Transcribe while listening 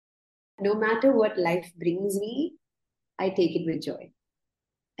no matter what life brings me, I take it with joy.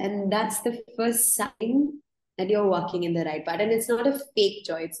 And that's the first sign that you're walking in the right path. And it's not a fake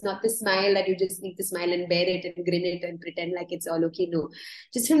joy. It's not the smile that you just need to smile and bear it and grin it and pretend like it's all okay. No,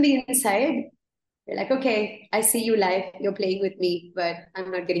 just from the inside, you're like, okay, I see you live. You're playing with me, but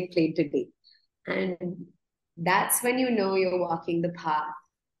I'm not getting played today. And that's when you know you're walking the path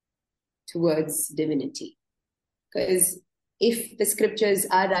towards divinity. Because if the scriptures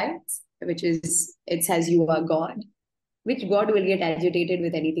are right, which is, it says you are God, which God will get agitated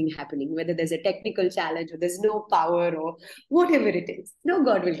with anything happening, whether there's a technical challenge or there's no power or whatever it is. No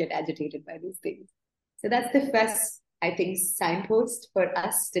God will get agitated by these things. So that's the first, I think, signpost for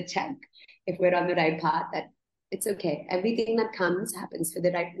us to check if we're on the right path, that it's okay. Everything that comes happens for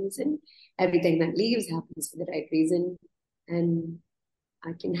the right reason. Everything that leaves happens for the right reason. And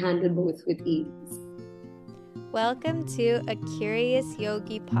I can handle both with ease. Welcome to a Curious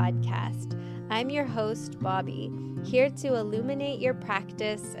Yogi podcast. I'm your host, Bobby, here to illuminate your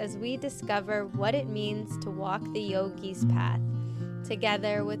practice as we discover what it means to walk the yogi's path.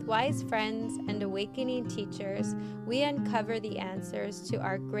 Together with wise friends and awakening teachers, we uncover the answers to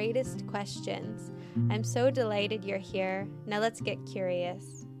our greatest questions. I'm so delighted you're here. Now let's get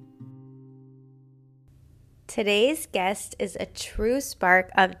curious. Today's guest is a true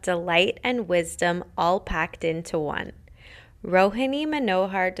spark of delight and wisdom all packed into one. Rohini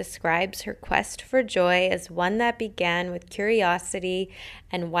Manohar describes her quest for joy as one that began with curiosity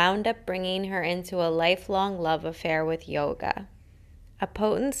and wound up bringing her into a lifelong love affair with yoga. A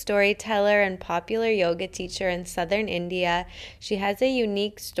potent storyteller and popular yoga teacher in southern India, she has a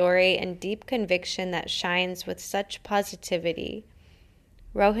unique story and deep conviction that shines with such positivity.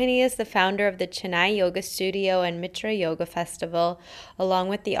 Rohini is the founder of the Chennai Yoga Studio and Mitra Yoga Festival, along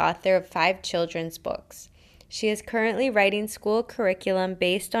with the author of 5 children's books. She is currently writing school curriculum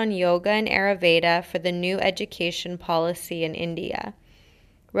based on yoga and Ayurveda for the new education policy in India.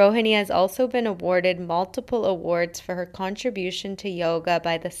 Rohini has also been awarded multiple awards for her contribution to yoga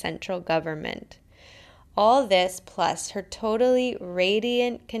by the central government. All this plus her totally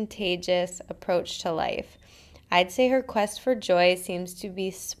radiant, contagious approach to life. I'd say her quest for joy seems to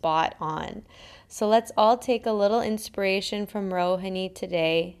be spot on. So let's all take a little inspiration from Rohini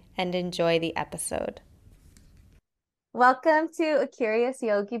today and enjoy the episode. Welcome to a Curious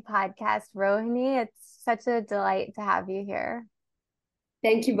Yogi podcast, Rohini. It's such a delight to have you here.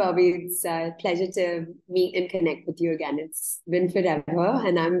 Thank you, Bobby. It's a pleasure to meet and connect with you again. It's been forever,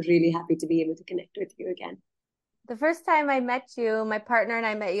 and I'm really happy to be able to connect with you again. The first time I met you, my partner and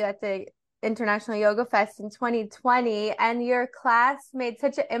I met you at the International Yoga Fest in 2020, and your class made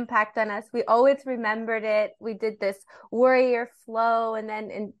such an impact on us. We always remembered it. We did this warrior flow, and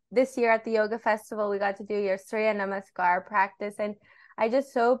then this year at the Yoga Festival, we got to do your Surya Namaskar practice, and I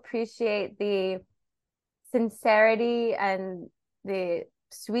just so appreciate the sincerity and the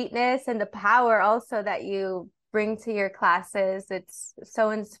sweetness and the power also that you bring to your classes. It's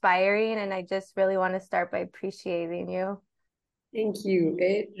so inspiring, and I just really want to start by appreciating you. Thank you.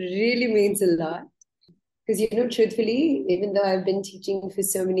 It really means a lot. Because, truthfully, even though I've been teaching for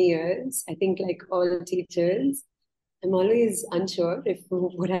so many years, I think like all teachers, I'm always unsure if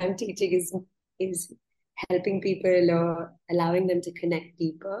what I'm teaching is helping people or allowing them to connect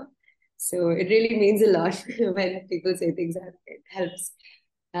deeper. So it really means a lot when people say things that it helps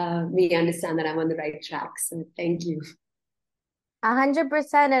me understand that I'm on the right track. So thank you.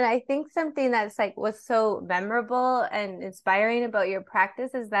 100%. And I think something that's was so memorable and inspiring about your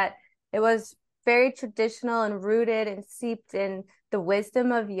practice is that it was very traditional and rooted and seeped in the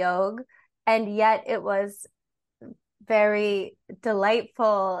wisdom of yoga. And yet it was very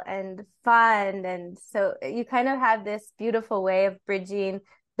delightful and fun. And so you kind of have this beautiful way of bridging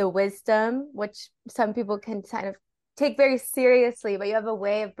the wisdom, which some people can kind of take very seriously, but you have a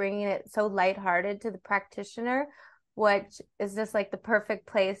way of bringing it so lighthearted to the practitioner, which is just like the perfect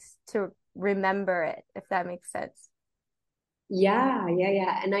place to remember it, if that makes sense. Yeah.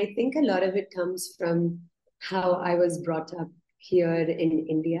 And I think a lot of it comes from how I was brought up here in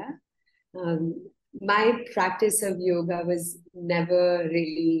India. My practice of yoga was never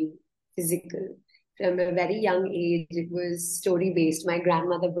really physical. From a very young age, it was story based. My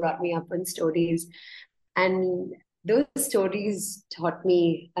grandmother brought me up on stories, and those stories taught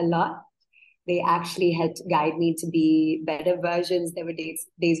me a lot. They actually helped guide me to be better versions. There were days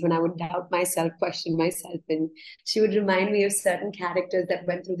when I would doubt myself, question myself, and she would remind me of certain characters that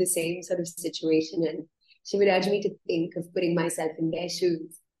went through the same sort of situation, and she would urge me to think of putting myself in their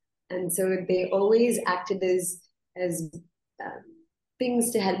shoes. And so they always acted as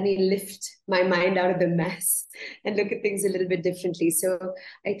things to help me lift my mind out of the mess and look at things a little bit differently. So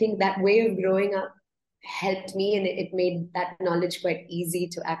I think that way of growing up helped me, and it made that knowledge quite easy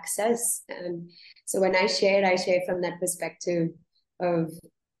to access. And so when I share from that perspective of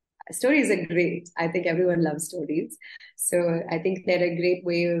stories are great. I think everyone loves stories. So I think they're a great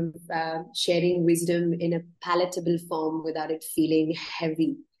way of sharing wisdom in a palatable form without it feeling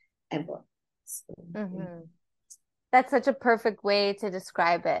heavy ever. So, yeah. That's such a perfect way to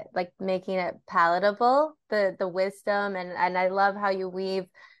describe it, like making it palatable, the wisdom. And I love how you weave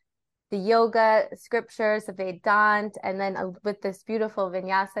the yoga scriptures, the Vedant, and then with this beautiful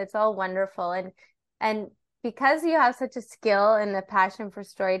vinyasa. It's all wonderful. And because you have such a skill and a passion for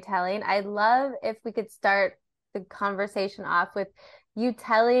storytelling, I'd love if we could start the conversation off with you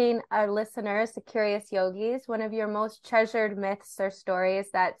telling our listeners, the curious yogis, one of your most treasured myths or stories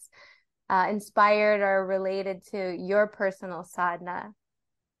that's inspired or related to your personal sadhana.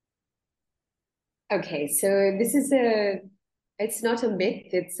 Okay, so it's not a myth,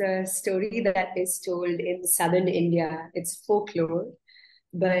 it's a story that is told in southern India. It's folklore,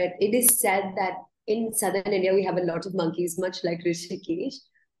 but it is said that in southern India we have a lot of monkeys, much like Rishikesh,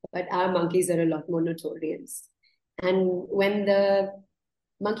 but our monkeys are a lot more notorious. And when the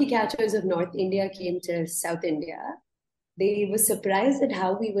monkey catchers of North India came to South India, they were surprised at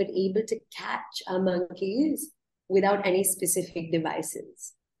how we were able to catch our monkeys without any specific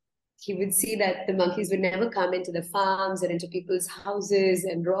devices. He would see that the monkeys would never come into the farms or into people's houses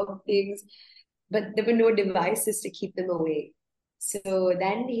and rob things, but there were no devices to keep them away. So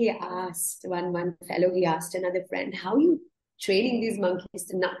then he asked he asked another friend, how are you training these monkeys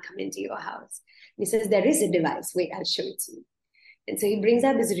to not come into your house? And he says, there is a device. Wait, I'll show it to you. And so he brings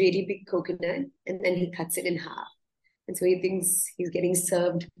out this really big coconut and then he cuts it in half. And so he thinks he's getting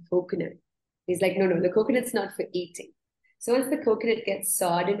served coconut. He's like, no, no, the coconut's not for eating. So once the coconut gets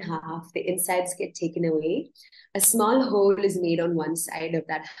sawed in half, the insides get taken away. A small hole is made on one side of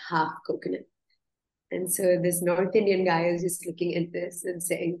that half coconut. And so this North Indian guy is just looking at this and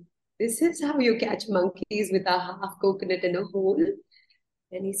saying, this is how you catch monkeys with a half coconut in a hole.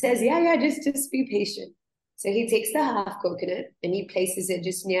 And he says, yeah, just be patient. So he takes the half coconut and he places it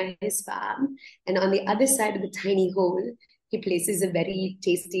just near his farm. And on the other side of the tiny hole, he places a very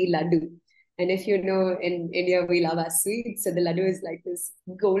tasty laddu. And if you know, in India, we love our sweets. So the laddu is like this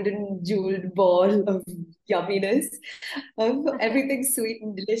golden jeweled ball of yumminess, of everything sweet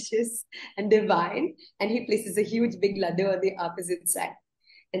and delicious and divine. And he places a huge big laddu on the opposite side.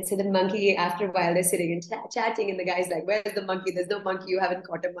 And so the monkey, after a while, they're sitting and chatting, and the guy's like, where's the monkey? There's no monkey. You haven't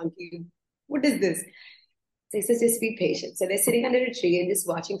caught a monkey. What is this? So he says, just be patient. So they're sitting under a tree and just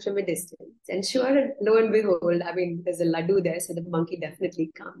watching from a distance. And sure, lo and behold, I mean, there's a laddu there, so the monkey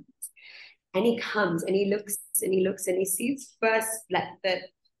definitely comes. And he comes and he looks and he looks and he sees first that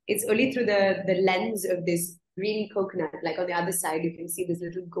it's only through the lens of this green coconut, like on the other side, you can see this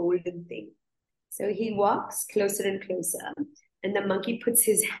little golden thing. So he walks closer and closer, and the monkey puts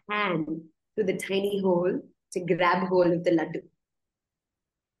his hand through the tiny hole to grab hold of the laddu.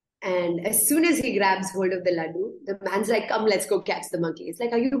 And as soon as he grabs hold of the laddu, the man's like, come, let's go catch the monkey. It's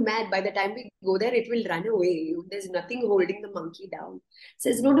like, are you mad? By the time we go there, it will run away. There's nothing holding the monkey down.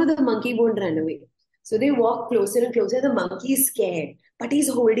 Says, no, the monkey won't run away. So they walk closer and closer. The monkey is scared, but he's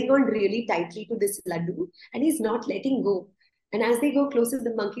holding on really tightly to this laddu and he's not letting go. And as they go closer,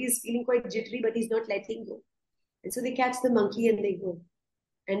 the monkey is feeling quite jittery, but he's not letting go. And so they catch the monkey and they go.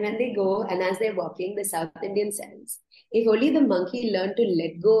 And when they go, and as they're walking, the South Indian says, if only the monkey learned to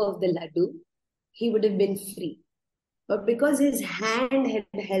let go of the laddu, he would have been free. But because his hand had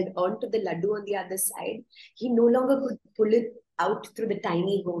held on to the laddu on the other side, he no longer could pull it out through the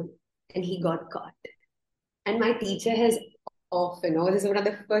tiny hole and he got caught. And my teacher has often, this is one of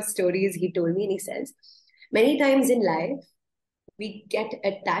the first stories he told me, and he says, many times in life, we get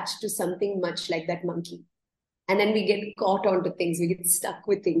attached to something much like that monkey. And then we get caught onto things, we get stuck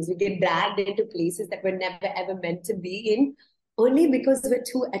with things, we get dragged into places that we're never ever meant to be in, only because we're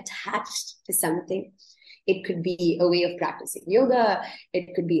too attached to something. It could be a way of practicing yoga,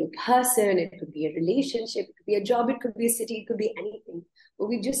 it could be a person, it could be a relationship, it could be a job, it could be a city, it could be anything. But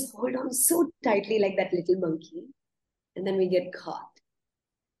we just hold on so tightly like that little monkey, and then we get caught.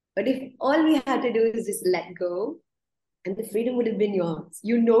 But if all we had to do is just let go, and the freedom would have been yours.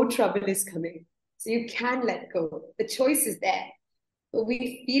 You know trouble is coming. So you can let go. The choice is there. But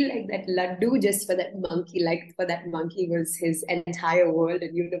we feel like that laddu just for that monkey, like for that monkey was his entire world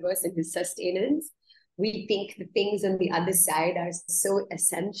and universe and his sustenance. We think the things on the other side are so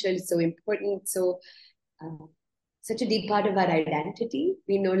essential, so important, such a deep part of our identity.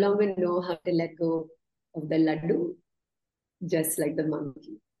 We no longer know how to let go of the laddu. just like the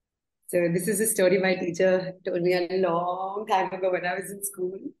monkey. So this is a story my teacher told me a long time ago when I was in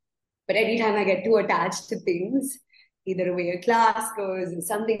school. But anytime I get too attached to things, either the way a class goes or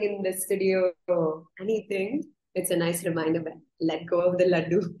something in the studio or anything, it's a nice reminder that let go of the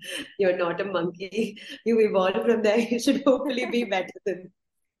laddu. You're not a monkey. You evolved from there. You should hopefully be better than.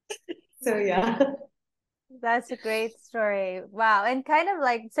 So yeah. That's a great story. Wow. And kind of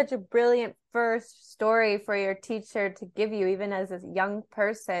like such a brilliant first story for your teacher to give you, even as a young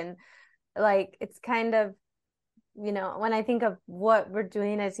person. Like it's kind of, when I think of what we're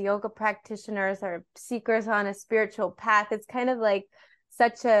doing as yoga practitioners or seekers on a spiritual path, it's kind of like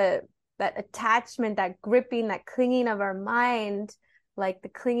such that attachment, that gripping, that clinging of our mind, like the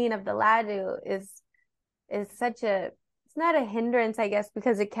clinging of the laddu is such it's not a hindrance, I guess,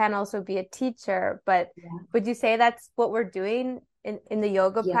 because it can also be a teacher. But Yeah. would you say that's what we're doing in the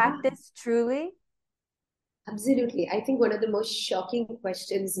yoga Yeah. practice, truly? Absolutely. I think one of the most shocking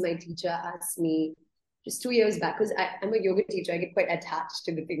questions my teacher asked me just 2 years back, because I'm a yoga teacher, I get quite attached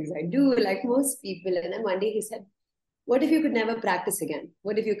to the things I do, like most people. And then one day he said, what if you could never practice again?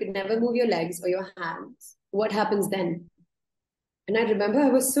 What if you could never move your legs or your hands? What happens then? And I remember I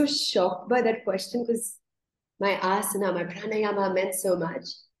was so shocked by that question because my asana, my pranayama meant so much.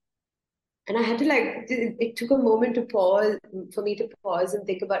 And I had to it took a moment to pause, for me to pause and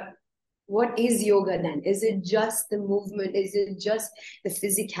think about what is yoga then? Is it just the movement? Is it just the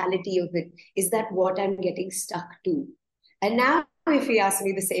physicality of it? Is that what I'm getting stuck to? And now, if you ask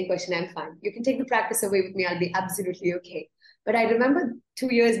me the same question, I'm fine. You can take the practice away with me. I'll be absolutely okay. But I remember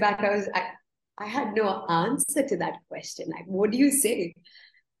 2 years back, I had no answer to that question. Like, what do you say?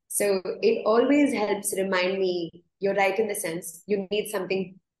 So it always helps remind me, you're right in the sense you need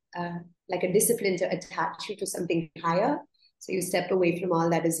something uh, like a discipline to attach you to something higher. So you step away from all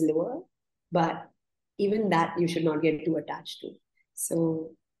that is lower. But even that you should not get too attached to.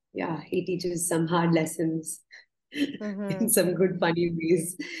 So yeah, he teaches some hard lessons in Mm-hmm. some good, funny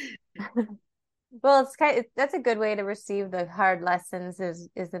ways. Well, that's a good way to receive the hard lessons is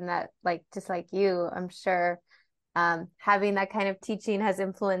in that, like, just like you, I'm sure having that kind of teaching has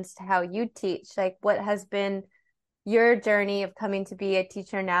influenced how you teach. Like, what has been your journey of coming to be a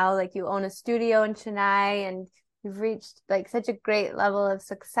teacher now? Like, you own a studio in Chennai and you've reached like such a great level of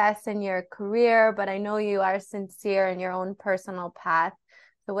success in your career, but I know you are sincere in your own personal path.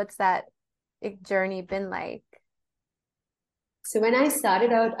 So what's that journey been like? So when I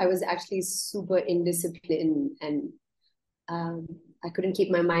started out, I was actually super indisciplined and um, I couldn't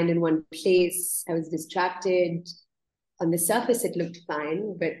keep my mind in one place. I was distracted. On the surface, it looked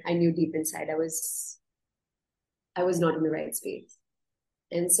fine, but I knew deep inside I was not in the right space.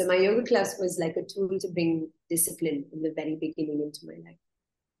 And so my yoga class was like a tool to bring discipline from the very beginning into my life,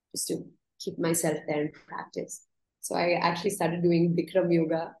 just to keep myself there and practice. So I actually started doing Bikram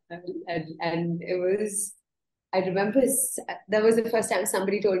yoga, and it was. I remember that was the first time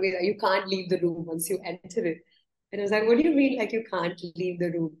somebody told me that you can't leave the room once you enter it, and I was like, "What do you mean, like you can't leave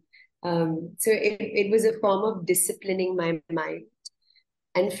the room?" So it was a form of disciplining my mind,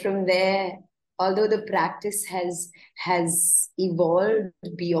 and from there, although the practice has evolved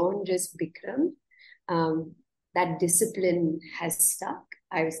beyond just Bikram, um, that discipline has stuck.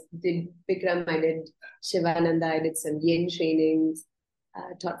 Did Bikram, I did Shivananda, I did some yin trainings,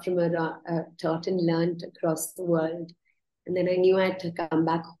 taught and learned across the world. And then I knew I had to come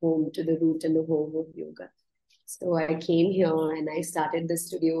back home to the root and the home of yoga. So I came here and I started the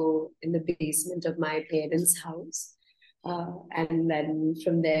studio in the basement of my parents' house. And then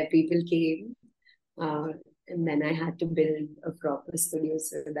from there, people came. Uh, and then I had to build a proper studio.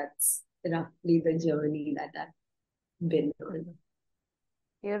 So that's roughly the journey that I've been on.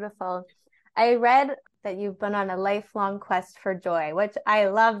 Beautiful. I read that you've been on a lifelong quest for joy, which I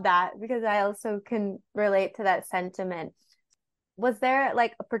love that because I also can relate to that sentiment. Was there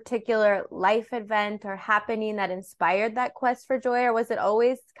like a particular life event or happening that inspired that quest for joy, or was it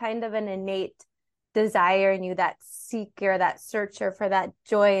always kind of an innate desire in you, that seeker, that searcher for that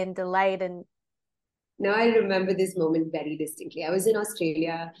joy and delight? And Now I remember this moment very distinctly. I was in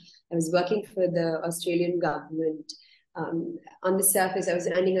Australia. I was working for the Australian government. On the surface, I was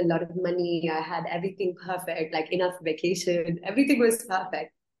earning a lot of money. I had everything perfect, like enough vacation. Everything was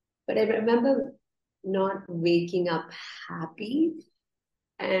perfect. But I remember not waking up happy.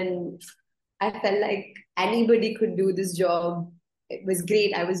 And I felt like anybody could do this job. It was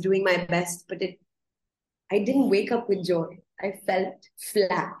great. I was doing my best, but I didn't wake up with joy. I felt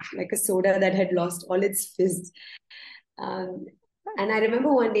flat, like a soda that had lost all its fizz. Um, and I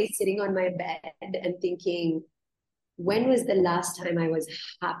remember one day sitting on my bed and thinking, when was the last time I was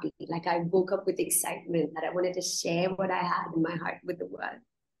happy? Like I woke up with excitement that I wanted to share what I had in my heart with the world.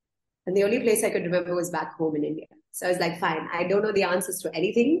 And the only place I could remember was back home in India. So I was like, fine, I don't know the answers to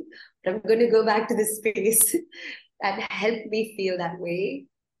anything, but I'm going to go back to this space that helped me feel that way.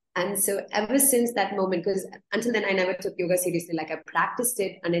 And so ever since that moment, because until then I never took yoga seriously, like I practiced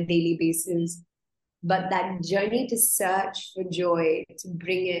it on a daily basis. But that journey to search for joy, to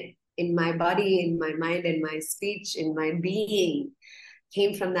bring it in my body, in my mind, in my speech, in my being,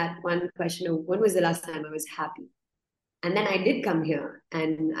 came from that one question of when was the last time I was happy? And then I did come here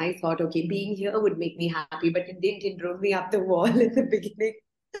and I thought, okay, being here would make me happy, but it didn't. It drove me up the wall in the beginning.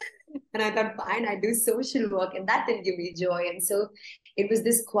 And I thought, fine, I do social work, and that didn't give me joy. And so it was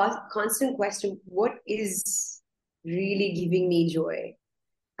this constant question, what is really giving me joy?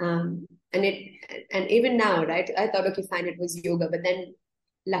 And even now, right? I thought, okay, fine, it was yoga, but then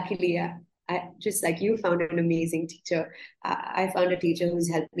luckily, I just like you found an amazing teacher. I found a teacher who's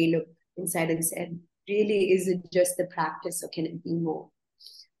helped me look inside and said, really, is it just the practice, or can it be more?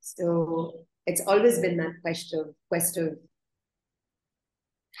 So it's always been that quest of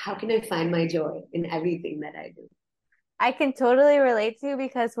how can I find my joy in everything that I do? I can totally relate to you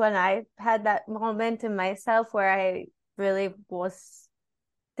because when I had that moment in myself where I really was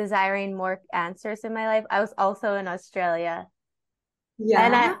desiring more answers in my life, I was also in Australia. And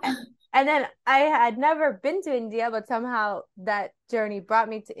Yeah. then I had never been to India, but somehow that journey brought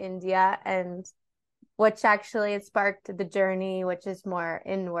me to India, and which actually it sparked the journey, which is more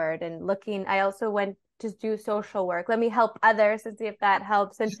inward and looking. I also went to do social work. Let me help others and see if that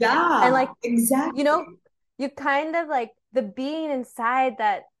helps. And Yeah, like, you know, exactly. you kind of like the being inside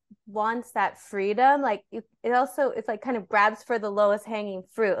that wants that freedom, like it also, it's like kind of grabs for the lowest hanging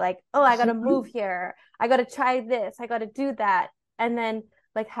fruit, like, oh, I gotta move here, I gotta try this, I gotta do that. And then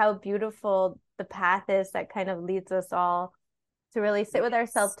like how beautiful the path is that kind of leads us all to really sit with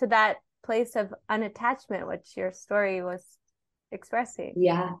ourselves to that place of unattachment, which your story was expressing.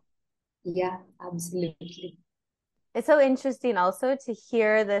 Yeah, yeah, absolutely. It's so interesting also to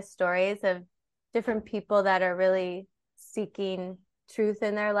hear the stories of different people that are really seeking truth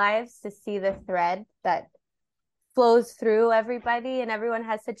in their lives, to see the thread that flows through everybody, and everyone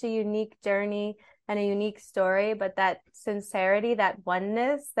has such a unique journey and a unique story, but that sincerity, that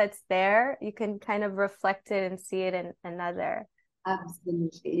oneness that's there, you can kind of reflect it and see it in another.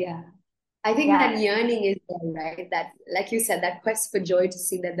 Absolutely, yeah. I think Yeah. that yearning is there, right? That, like you said, that quest for joy to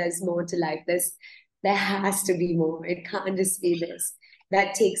see that there's more to life. There has to be more. It can't just be this.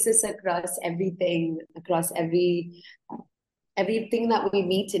 That takes us across everything, across everything that we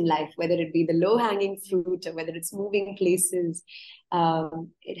meet in life, whether it be the low-hanging fruit or whether it's moving places.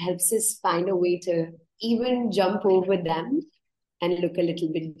 It helps us find a way to even jump over them and look a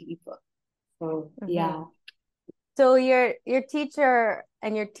little bit deeper. So Mm-hmm. yeah. So your teacher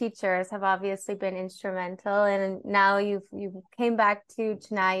and your teachers have obviously been instrumental, and now you came back to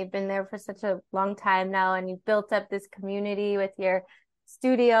Chennai. You've been there for such a long time now, and you've built up this community with your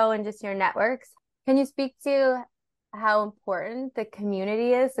studio and just your networks. Can you speak to how important the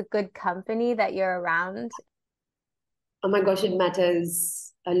community is, a good company that you're around? Oh my gosh, it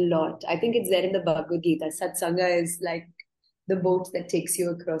matters a lot. I think it's there in the Bhagavad Gita. Satsanga is like the boat that takes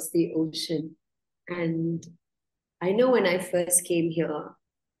you across the ocean. And I know when I first came here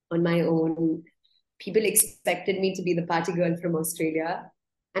on my own, people expected me to be the party girl from Australia.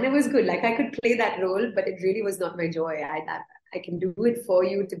 And it was good. Like I could play that role, but it really was not my joy. I can do it for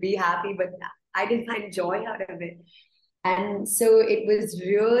you to be happy, but I didn't find joy out of it. And so it was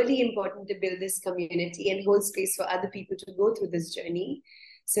really important to build this community and hold space for other people to go through this journey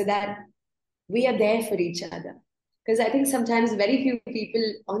so that we are there for each other. Because I think sometimes very few people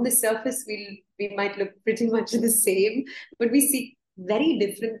on the surface we might look pretty much the same, but we see very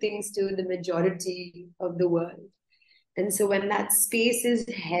different things to the majority of the world. And so when that space is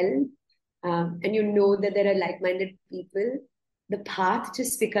held, and you know that there are like-minded people, the path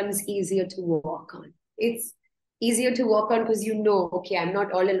just becomes easier to walk on. It's easier to walk on because you know, okay, I'm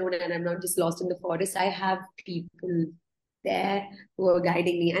not all alone and I'm not just lost in the forest. I have people there who are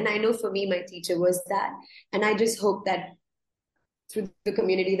guiding me. And I know for me, my teacher was that. And I just hope that through the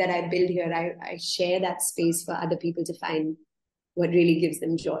community that I build here, I share that space for other people to find what really gives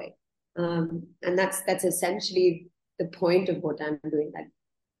them joy. And that's essentially the point of what I'm doing. That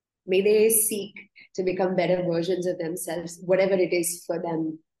may they seek to become better versions of themselves, whatever it is for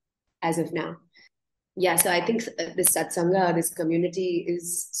them as of now. Yeah, so I think this satsanga, this community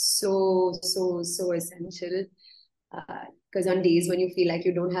is so essential. Because on days when you feel like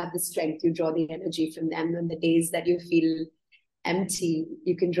you don't have the strength, you draw the energy from them. On the days that you feel empty,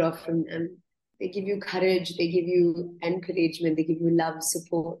 you can draw from them. They give you courage, they give you encouragement, they give you love,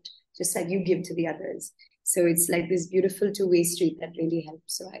 support, just like you give to the others. So it's like this beautiful two-way street that really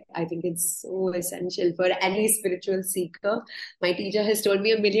helps. So I think it's so essential for any spiritual seeker. My teacher has told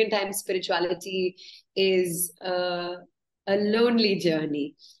me a million times spirituality is a lonely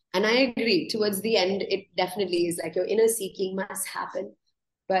journey. And I agree, towards the end, it definitely is like your inner seeking must happen.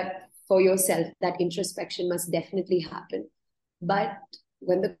 But for yourself, that introspection must definitely happen. But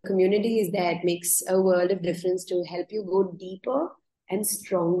when the community is there, it makes a world of difference to help you go deeper and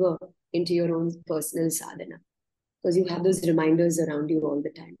stronger into your own personal sadhana, because you have those reminders around you all the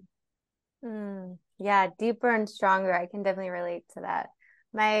time. Yeah, deeper and stronger. I can definitely relate to that.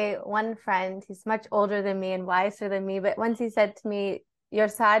 My one friend, he's much older than me and wiser than me, but once he said to me, your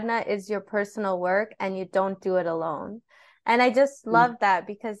sadhana is your personal work and you don't do it alone. And I just love that,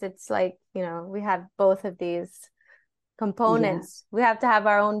 because it's like, we have both of these components. Yeah. We have to have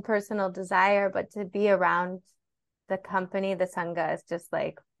our own personal desire, but to be around the company, the sangha, is just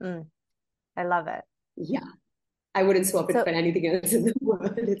like, I love it. Yeah. I wouldn't swap it for anything else in the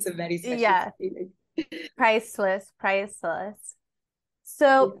world. It's a very special feeling. Priceless.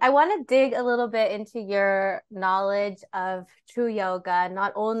 So I want to dig a little bit into your knowledge of true yoga.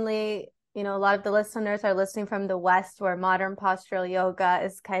 Not only, a lot of the listeners are listening from the West, where modern postural yoga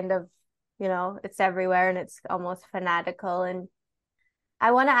is kind of, it's everywhere and it's almost fanatical. And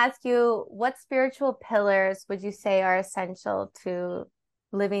I want to ask you, what spiritual pillars would you say are essential to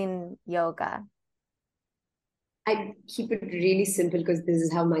living yoga? I keep it really simple, because this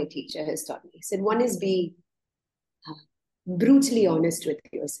is how my teacher has taught me. He said, one is be brutally honest with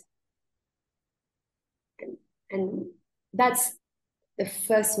yourself. And that's the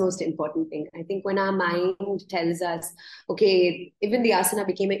first most important thing. I think when our mind tells us, okay, even the asana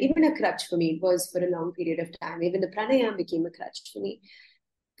became even a crutch for me. It was for a long period of time. Even the pranayama became a crutch for me.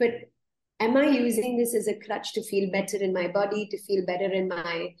 But am I using this as a crutch to feel better in my body, to feel better in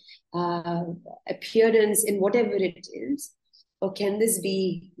my appearance, in whatever it is? Or can this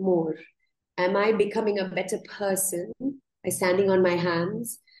be more? Am I becoming a better person by standing on my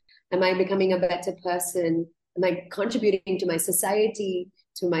hands? Am I becoming a better person? Am I contributing to my society,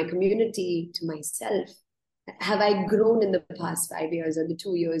 to my community, to myself? Have I grown in the past 5 years or the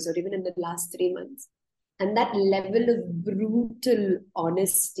 2 years or even in the last 3 months? And that level of brutal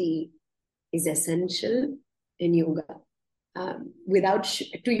honesty is essential in yoga.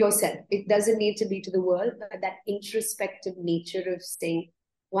 To yourself. It doesn't need to be to the world, but that introspective nature of saying,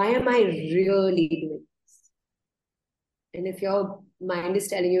 why am I really doing this? And if your mind is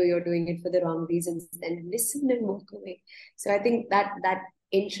telling you you're doing it for the wrong reasons, then listen and walk away. So I think that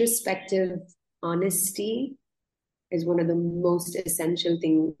introspective honesty is one of the most essential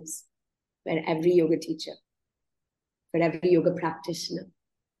things for every yoga teacher, for every yoga practitioner.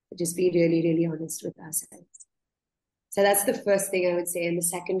 Just be really, really honest with ourselves. So that's the first thing I would say. And the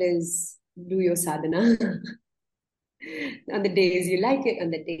second is do your sadhana. On the days you like it, on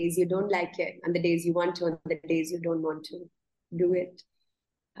the days you don't like it, on the days you want to, on the days you don't want to, do it.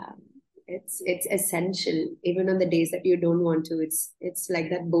 It's essential. Even on the days that you don't want to, it's like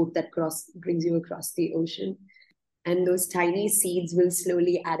that boat that brings you across the ocean. And those tiny seeds will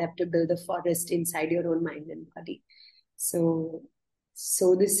slowly add up to build a forest inside your own mind and body. So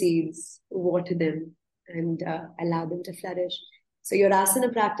sow the seeds, water them, and allow them to flourish. So your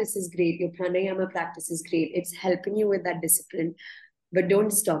asana practice is great. Your pranayama practice is great. It's helping you with that discipline, but don't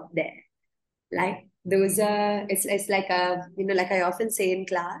stop there. Like it's like like I often say in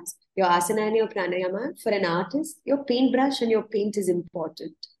class, your asana and your pranayama, for an artist, your paintbrush and your paint is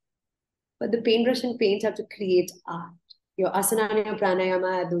important. But the paintbrush and paint have to create art. Your asana and your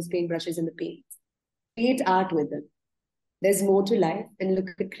pranayama are those paintbrushes and the paint. Create art with them. There's more to life, and look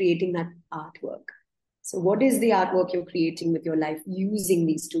at creating that artwork. So what is the artwork you're creating with your life using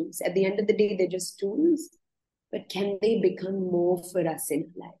these tools? At the end of the day, they're just tools, but can they become more for us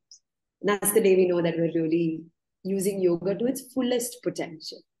in our lives? And that's the day we know that we're really using yoga to its fullest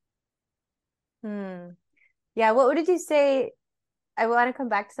potential. Yeah, what did you say? I want to come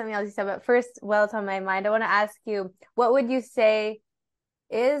back to something else you said, but first, while it's on my mind, I want to ask you, what would you say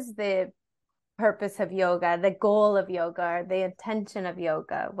is the purpose of yoga, the goal of yoga, the intention of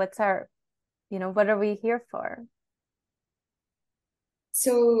yoga? What's our, what are we here for?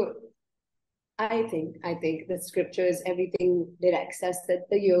 So I think the scriptures, everything directs us that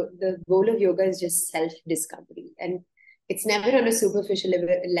the goal of yoga is just self-discovery. And it's never on a superficial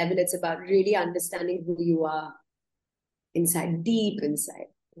level. It's about really understanding who you are inside, deep inside.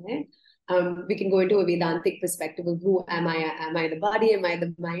 Right? We can go into a Vedantic perspective of who am I? Am I the body? Am I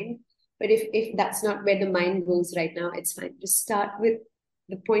the mind? But if that's not where the mind goes right now, it's fine. Just start with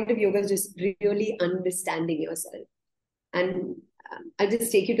the point of yoga is just really understanding yourself. And I'll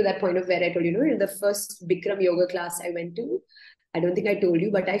just take you to that point of where I told you, in the first Bikram yoga class I went to, I don't think I told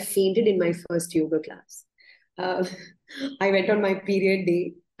you, but I fainted in my first yoga class. Uh, I went on my period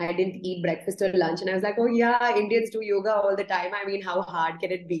day. I didn't eat breakfast or lunch. And I was like, oh, yeah, Indians do yoga all the time. I mean, how hard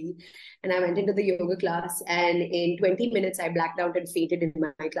can it be? And I went into the yoga class, and in 20 minutes, I blacked out and fainted in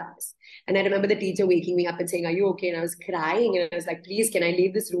my class. And I remember the teacher waking me up and saying, are you okay? And I was crying. And I was like, please, can I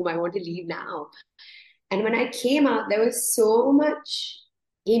leave this room? I want to leave now. And when I came out, there was so much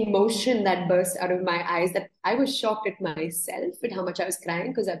emotion that burst out of my eyes that I was shocked at myself at how much I was crying,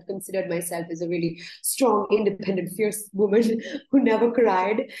 because I've considered myself as a really strong, independent, fierce woman who never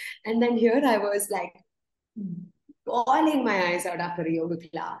cried. And then here I was like bawling my eyes out after a yoga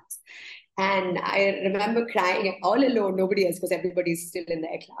class. And I remember crying all alone, nobody else, because everybody's still in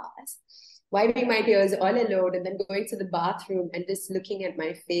their class, wiping my tears all alone, and then going to the bathroom and just looking at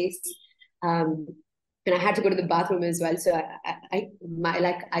my face. Um, and I had to go to the bathroom as well. So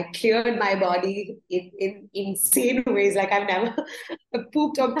I cleared my body in insane ways. Like I've never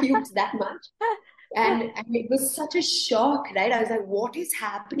pooped or puked that much. And it was such a shock, right? I was like, what is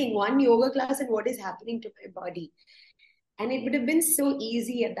happening? One yoga class, and what is happening to my body? And it would have been so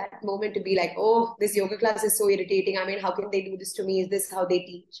easy at that moment to be like, oh, this yoga class is so irritating. I mean, how can they do this to me? Is this how they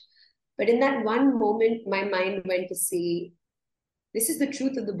teach? But in that one moment, my mind went to say, this is the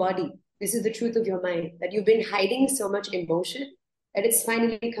truth of the body. This is the truth of your mind, that you've been hiding so much emotion that it's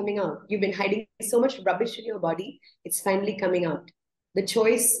finally coming out. You've been hiding so much rubbish in your body, it's finally coming out. The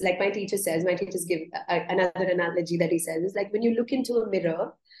choice, like my teacher says, my teachers give another analogy that he says, is like when you look into a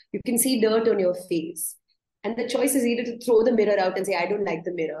mirror, you can see dirt on your face. And the choice is either to throw the mirror out and say, I don't like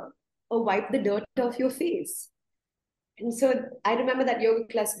the mirror, or wipe the dirt off your face. And so I remember that yoga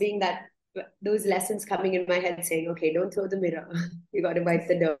class being that, those lessons coming in my head saying, okay, don't throw the mirror. You got to wipe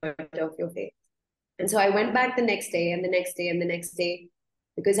the dirt off your face. And so I went back the next day and the next day and the next day,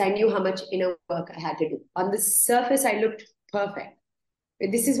 because I knew how much inner work I had to do. On the surface, I looked perfect.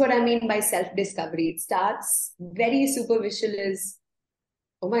 But this is what I mean by self-discovery. It starts very superficial as,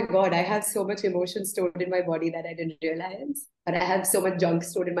 oh my God, I have so much emotion stored in my body that I didn't realize. But I have so much junk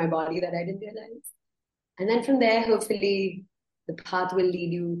stored in my body that I didn't realize. And then from there, hopefully, the path will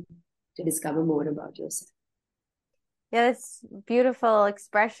lead you to discover more about yourself. Yeah, that's beautiful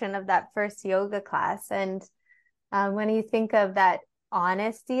expression of that first yoga class. And when you think of that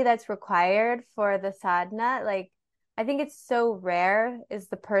honesty that's required for the sadhana, like I think it's so rare is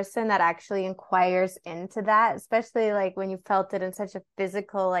the person that actually inquires into that, especially like when you felt it in such a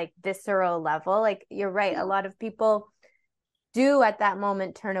physical, like visceral level. Like you're right, a lot of people do at that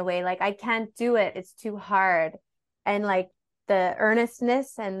moment turn away, like I can't do it, it's too hard. And like the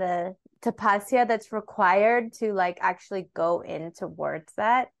earnestness and the tapasya that's required to like actually go in towards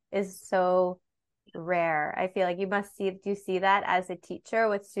that is so rare. I feel like you must see, do you see that as a teacher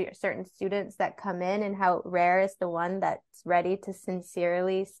with certain students that come in, and how rare is the one that's ready to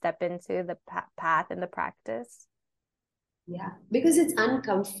sincerely step into the path and the practice? Yeah, because it's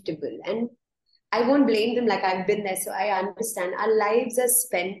uncomfortable. And I won't blame them, like I've been there, so I understand. Our lives are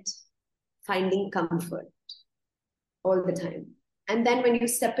spent finding comfort all the time. And then when you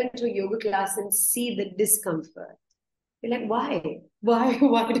step into a yoga class and see the discomfort, you're like, why? Why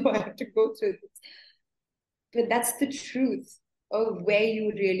do I have to go through this? But that's the truth of where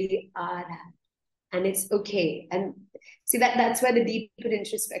you really are at. And it's okay. And see, that's where the deeper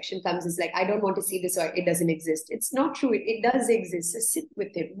introspection comes, is like, I don't want to see this, or it doesn't exist. It's not true. It does exist. So sit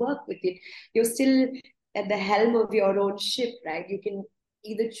with it, work with it. You're still at the helm of your own ship, right? You can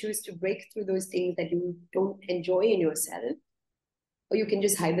either choose to break through those things that you don't enjoy in yourself, or you can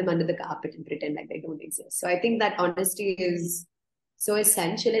just hide them under the carpet and pretend like they don't exist. So I think that honesty is so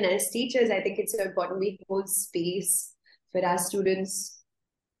essential. And as teachers, I think it's so important we hold space for our students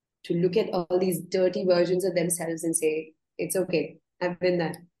to look at all these dirty versions of themselves and say, it's okay. I've been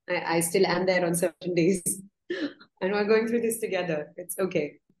there. I still am there on certain days. And we're going through this together. It's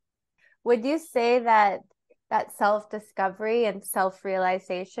okay. Would you say that that self-discovery and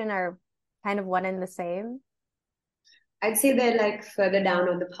self-realization are kind of one and the same? I'd say they're like further down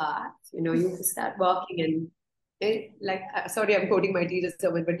on the path. You start walking and sorry, I'm quoting my teacher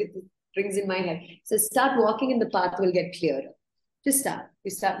sermon, but it rings in my head. So start walking and the path will get clearer. Just start.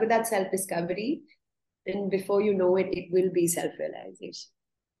 You start with that self-discovery, and before you know it, it will be self-realization.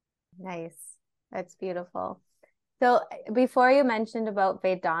 Nice. That's beautiful. So before you mentioned about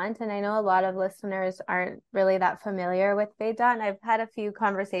Vedanta, and I know a lot of listeners aren't really that familiar with Vedanta. I've had a few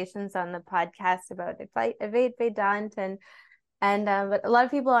conversations on the podcast about Vedanta, and And but a lot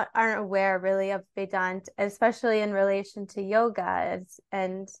of people aren't aware really of Vedanta, especially in relation to yoga.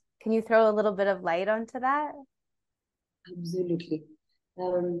 And can you throw a little bit of light onto that? Absolutely.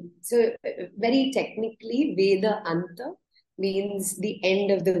 Very technically, Veda Anta means the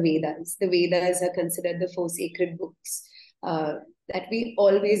end of the Vedas. The Vedas are considered the four sacred books uh, that we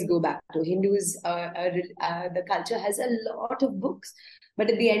always go back to. Hindus, the culture has a lot of books,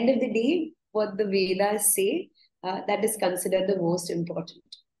 but at the end of the day, what the Vedas say, that is considered the most important.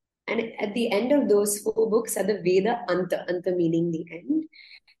 And at the end of those four books are the Veda Anta, Anta meaning the end.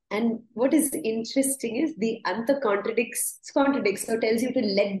 And what is interesting is the Anta contradicts, so tells you to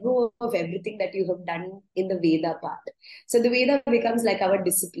let go of everything that you have done in the Veda part. So the Veda becomes like our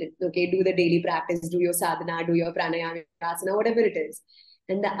discipline. Okay, do the daily practice, do your sadhana, do your pranayama, asana, whatever it is.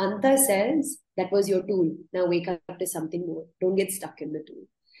 And the Anta says that was your tool. Now wake up to something more. Don't get stuck in the tool.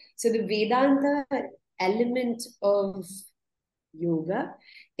 So the Vedanta element of yoga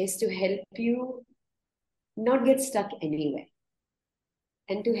is to help you not get stuck anywhere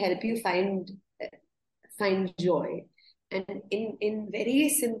and to help you find joy. And in very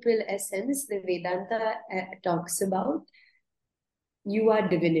simple essence, the Vedanta talks about you are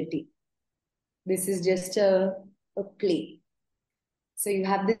divinity. This is just a play. So you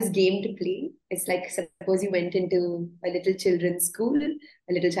have this game to play. It's like suppose you went into a little children's school,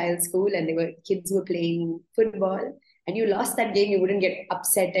 a little child's school, and kids were playing football, and you lost that game. You wouldn't get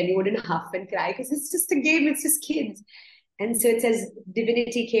upset and you wouldn't huff and cry because it's just a game. It's just kids. And so it says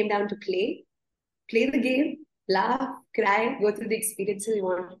divinity came down to play the game, laugh, cry, go through the experiences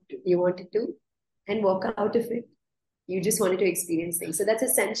you wanted to, and walk out of it. You just wanted to experience things. So that's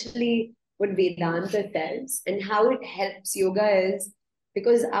essentially what Vedanta tells, and how it helps yoga is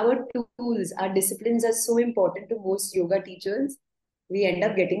because our tools, our disciplines are so important to most yoga teachers, we end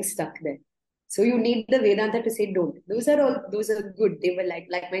up getting stuck there. So you need the Vedanta to say don't. Those are good. They were like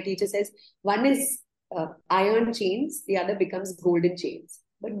my teacher says, one is iron chains, the other becomes golden chains.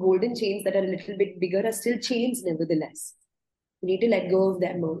 But golden chains that are a little bit bigger are still chains nevertheless. You need to let go of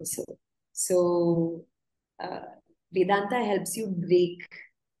them also. So Vedanta helps you break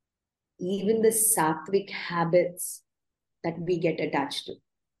even the sattvic habits that we get attached to.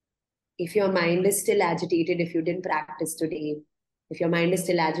 If your mind is still agitated, if you didn't practice today, if your mind is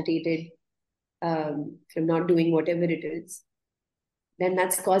still agitated from not doing whatever it is, then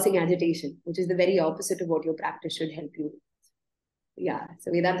that's causing agitation, which is the very opposite of what your practice should help you with. Yeah,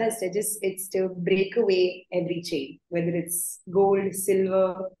 so Vedanta stages, it's to break away every chain, whether it's gold,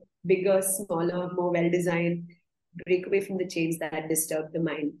 silver, bigger, smaller, more well designed, break away from the chains that disturb the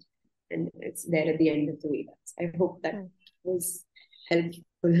mind. And it's there at the end of the Vedas. I hope that was helpful.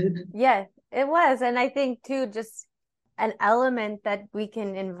 Yeah, it was. And I think too, just an element that we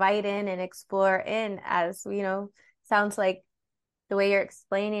can invite in and explore in, as sounds like the way you're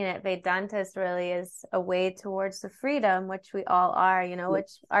explaining it, Vedantis really is a way towards the freedom, which we all are,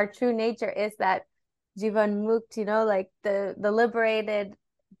 which our true nature is that Jivan Mukt, like the liberated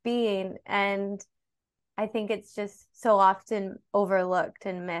being. And I think it's just so often overlooked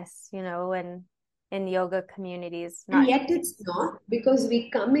and missed, and in yoga communities. And yet it's not, because we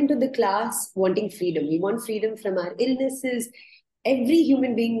come into the class wanting freedom. We want freedom from our illnesses. Every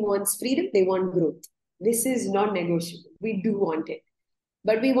human being wants freedom. They want growth. This is not negotiable. We do want it.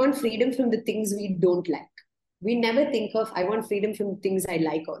 But we want freedom from the things we don't like. We never think of, I want freedom from things I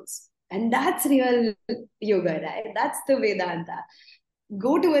like also. And that's real yoga, right? That's the Vedanta.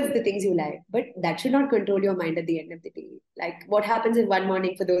 Go towards the things you like, but that should not control your mind at the end of the day. Like what happens if one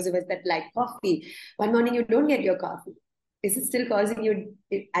morning, for those of us that like coffee, one morning you don't get your coffee? Is it still causing you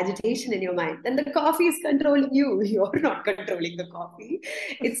agitation in your mind? Then the coffee is controlling you. You're not controlling the coffee.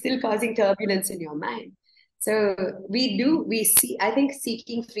 It's still causing turbulence in your mind. So we see, I think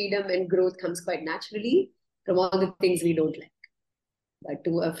seeking freedom and growth comes quite naturally from all the things we don't like.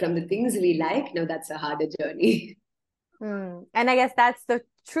 But from the things we like, no, that's a harder journey. And I guess that's the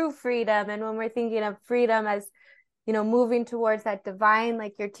true freedom. And when we're thinking of freedom as, moving towards that divine,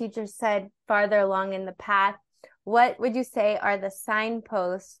 like your teacher said, farther along in the path, what would you say are the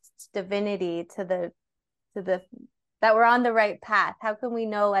signposts, divinity to the that we're on the right path? How can we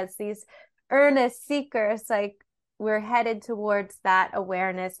know as these earnest seekers, like we're headed towards that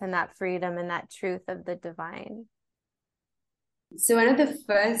awareness and that freedom and that truth of the divine? So one of the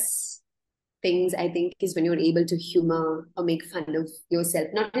first things I think is when you're able to humor or make fun of yourself,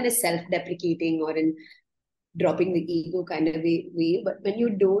 not in a self-deprecating or in dropping the ego kind of way, but when you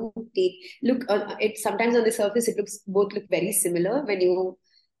don't look, it sometimes on the surface it both look very similar when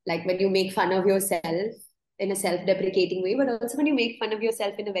you make fun of yourself in a self-deprecating way, but also when you make fun of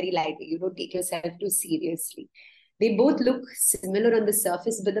yourself in a very light way. You don't take yourself too seriously. They both look similar on the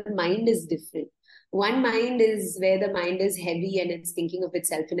surface, but the mind is different. One mind is where the mind is heavy and it's thinking of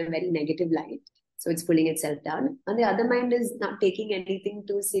itself in a very negative light. So it's pulling itself down. And the other mind is not taking anything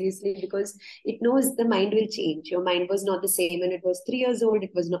too seriously because it knows the mind will change. Your mind was not the same when it was 3 years old.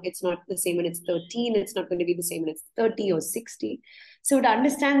 It's not the same when it's 13. It's not going to be the same when it's 30 or 60. So it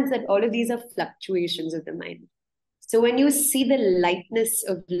understands that all of these are fluctuations of the mind. So when you see the lightness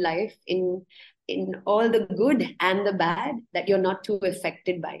of life in all the good and the bad, that you're not too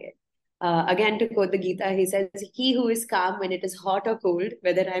affected by it. Again, to quote the Gita, he says, "He who is calm when it is hot or cold,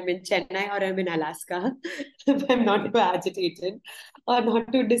 whether I'm in Chennai or I'm in Alaska, if I'm not too agitated or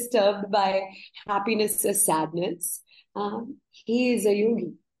not too disturbed by happiness or sadness, he is a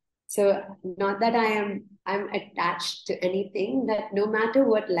yogi." So, not that I'm attached to anything. That no matter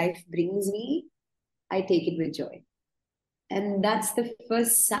what life brings me, I take it with joy. And that's the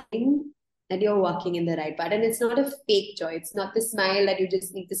first sign that you're walking in the right path. And it's not a fake joy. It's not the smile that you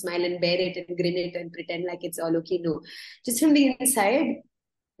just need to smile and bear it and grin it and pretend like it's all okay. No. Just from the inside,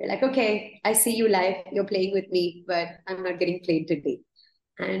 you're like, okay, I see you live. You're playing with me, but I'm not getting played today.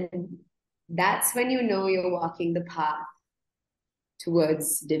 And that's when you know you're walking the path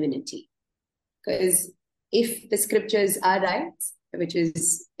towards divinity. Because if the scriptures are right, which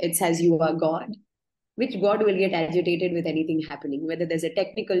is, it says you are God, which God will get agitated with anything happening, whether there's a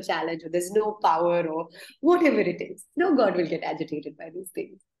technical challenge or there's no power or whatever it is. No God will get agitated by these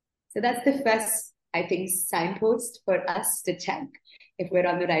things. So that's the first, I think, signpost for us to check if we're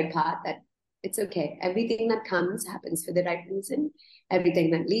on the right path, that it's okay. Everything that comes happens for the right reason.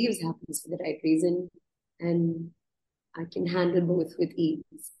 Everything that leaves happens for the right reason. And I can handle both with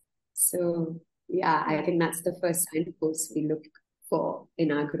ease. So yeah, I think that's the first signpost we look for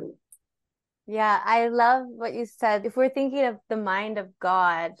in our growth. Yeah, I love what you said. If we're thinking of the mind of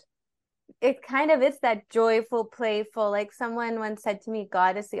God, it kind of is that joyful, playful, like someone once said to me,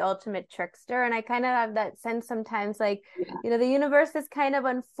 God is the ultimate trickster. And I kind of have that sense sometimes, like, Yeah. the universe is kind of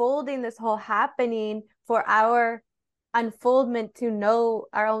unfolding this whole happening for our unfoldment to know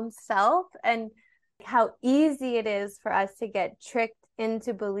our own self, and how easy it is for us to get tricked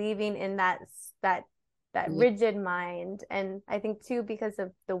into believing in that rigid mind. And I think too, because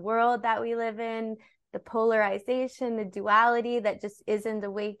of the world that we live in, the polarization, the duality that just isn't the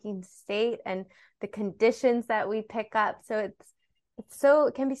waking state, and the conditions that we pick up. So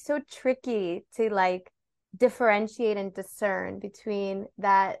it can be so tricky to like differentiate and discern between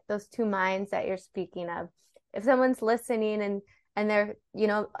those two minds that you're speaking of. If someone's listening and they're,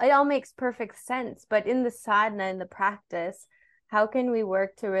 it all makes perfect sense, but in the sadhana, in the practice, how can we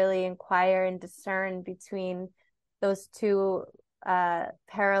work to really inquire and discern between those two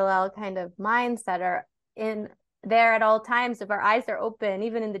parallel kind of minds that are in there at all times? If our eyes are open,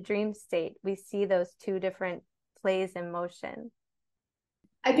 even in the dream state, we see those two different plays in motion.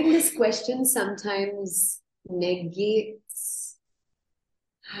 I think this question sometimes negates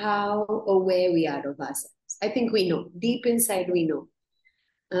how aware we are of ourselves. I think we know, deep inside we know.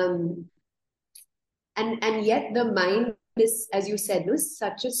 And yet the mind is, as you said, no,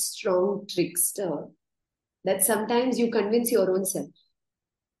 such a strong trickster that sometimes you convince your own self.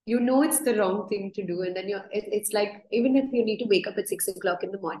 You know it's the wrong thing to do, and then it's like, even if you need to wake up at 6 o'clock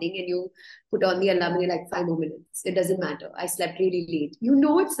in the morning and you put on the alarm and you're like, 5 more minutes, it doesn't matter, I slept really late. You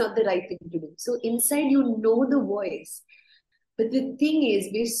know it's not the right thing to do. So inside you know the voice. But the thing is,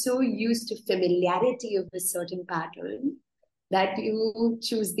 we're so used to familiarity of a certain pattern that you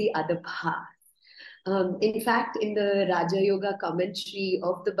choose the other path. In fact, in the Raja Yoga commentary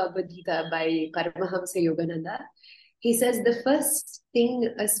of the Bhagavad Gita by Paramahamsa Yogananda, he says the first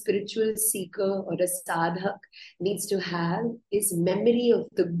thing a spiritual seeker or a sadhak needs to have is memory of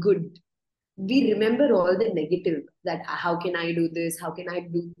the good. We remember all the negative, that how can I do this? How can I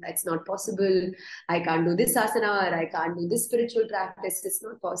do? It's not possible. I can't do this asana, or I can't do this spiritual practice. It's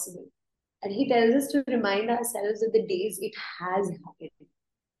not possible. And he tells us to remind ourselves of the days it has happened.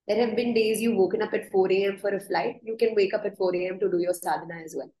 There have been days you've woken up at 4 a.m. for a flight. You can wake up at 4 a.m. to do your sadhana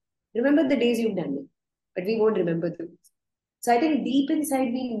as well. Remember the days you've done it, but we won't remember those. So I think deep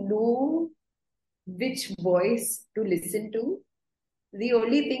inside we know which voice to listen to. The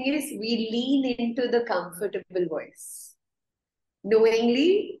only thing is we lean into the comfortable voice.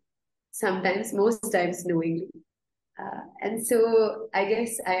 Knowingly, sometimes, most times knowingly. And so I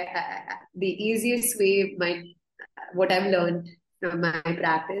guess the easiest way, what I've learned from my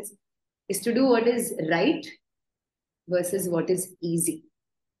practice, is to do what is right versus what is easy.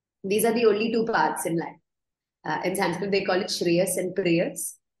 These are the only two paths in life. In Sanskrit, they call it Shreyas and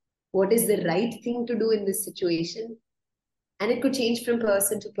Prayas. What is the right thing to do in this situation? And it could change from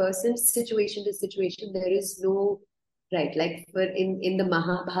person to person, situation to situation. There is no right? Like in the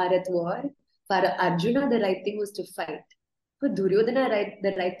Mahabharat war, for Arjuna, the right thing was to fight. For Duryodhana,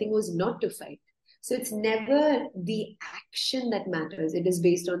 the right thing was not to fight. So it's never the action that matters. It is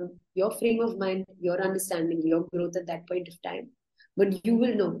based on your frame of mind, your understanding, your growth at that point of time. But you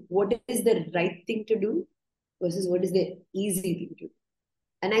will know what is the right thing to do versus what is the easy thing to do.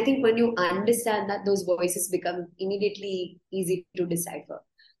 And I think when you understand that, those voices become immediately easy to decipher.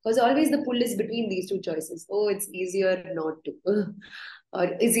 Because always the pull is between these two choices. Oh, it's easier not to. Or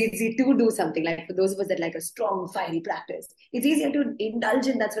it's easy to do something. Like for those of us that like a strong, fiery practice, it's easier to indulge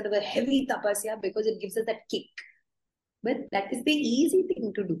in that sort of a heavy tapasya because it gives us that kick. But that is the easy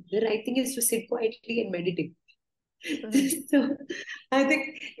thing to do. The right thing is to sit quietly and meditate. So I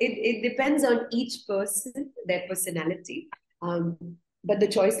think it depends on each person, their personality. Um, but the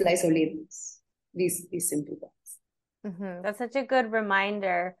choice lies only in these simple things. That's such a good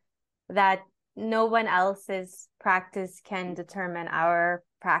reminder that no one else's practice can determine our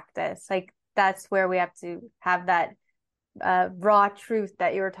practice. Like that's where we have to have that raw truth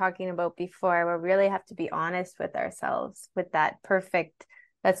that you were talking about before, where we really have to be honest with ourselves with that perfect,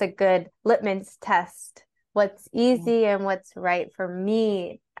 that's a good litmus test. What's easy and what's right for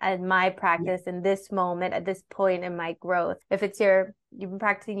me and my practice in this moment, at this point in my growth. If it's you've been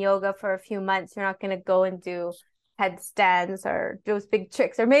practicing yoga for a few months, you're not going to go and do headstands or those big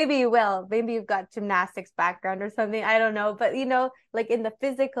tricks, or maybe you will, maybe you've got gymnastics background or something, I don't know, but like in the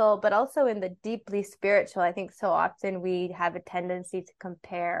physical but also in the deeply spiritual, I think so often we have a tendency to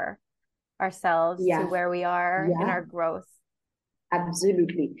compare ourselves to where we are in our growth.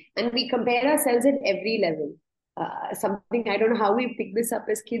 Absolutely. And we compare ourselves at every level. Something, I don't know how we pick this up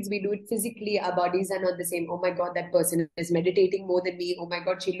as kids. We do it physically. Our bodies are not the same. Oh my God, that person is meditating more than me. Oh my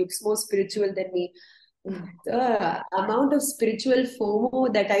God, she looks more spiritual than me. The amount of spiritual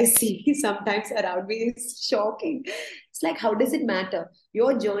FOMO that I see sometimes around me is shocking. It's like, how does it matter?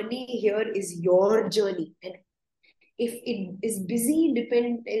 Your journey here is your journey. And if it is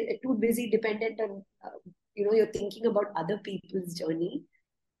too busy dependent on, you're thinking about other people's journey,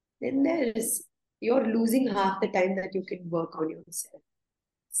 then you're losing half the time that you can work on yourself.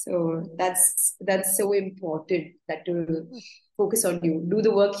 So that's so important, that to focus on you, do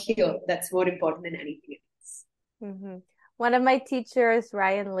the work here. That's more important than anything else. One of my teachers,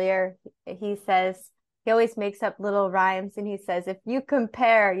 Ryan Lear, he says, he always makes up little rhymes, and he says, if you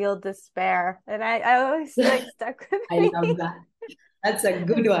compare, you'll despair. And I always like stuck with I love that. That's a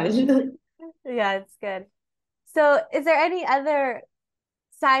good one. Yeah, it's good. So is there any other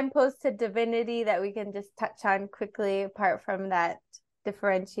signpost to divinity that we can just touch on quickly, apart from that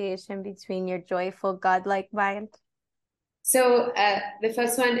differentiation between your joyful godlike mind? So the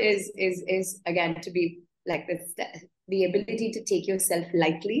first one is again, to be like this, the ability to take yourself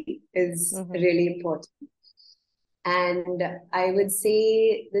lightly is really important. And I would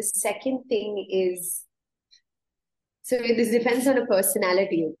say the second thing is, so this depends on a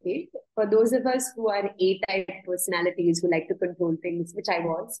personality, okay? For those of us who are A-type personalities who like to control things, which I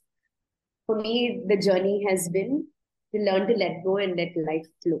was, for me, the journey has been to learn to let go and let life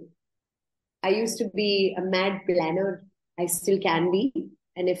flow. I used to be a mad planner. I still can be.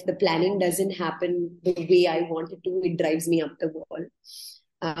 And if the planning doesn't happen the way I want it to, it drives me up the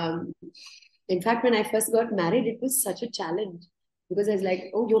wall. In fact, when I first got married, it was such a challenge because I was like,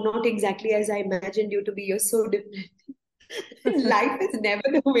 oh, you're not exactly as I imagined you to be. You're so different. Life is never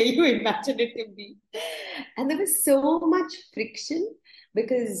the way you imagine it to be. And there was so much friction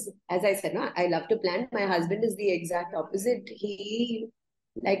because, as I said, no, I love to plan. My husband is the exact opposite. He,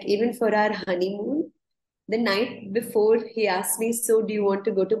 like, even for our honeymoon, the night before, he asked me, so do you want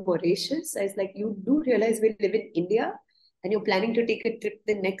to go to Mauritius? I was like, you do realize we live in India and you're planning to take a trip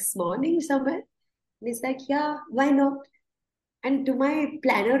the next morning somewhere? And he's like, yeah, why not? And to my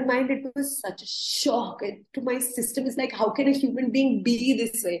planner mind, it was such a shock. To my system, it's like, how can a human being be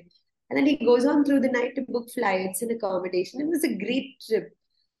this way? And then he goes on through the night to book flights and accommodation. It was a great trip.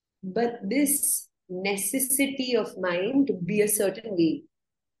 But this necessity of mine to be a certain way,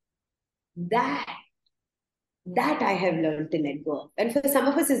 that I have learned to let go of. And for some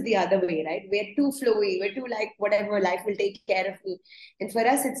of us, it's the other way, right? We're too flowy. We're too like, whatever, life will take care of me. And for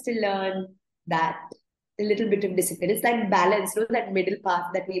us, it's to learn that a little bit of discipline. It's that balance, that middle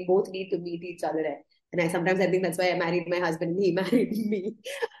path that we both need to meet each other at. And I think that's why I married my husband and he married me.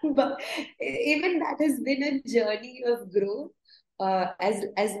 But even that has been a journey of growth.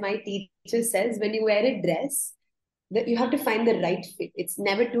 As my teacher says, when you wear a dress, that you have to find the right fit. It's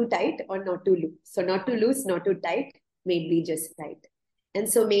never too tight or not too loose. So not too loose, not too tight, may it be just right. And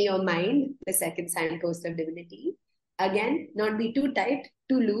so may your mind, the second signpost of divinity, again, not be too tight,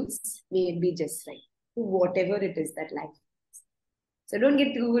 too loose, may it be just right. to whatever it is that life is. So don't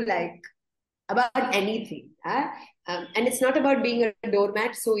get too like about anything. And it's not about being a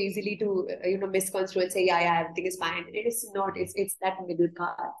doormat so easily to misconstrue and say, yeah, everything is fine. It is not. It's that middle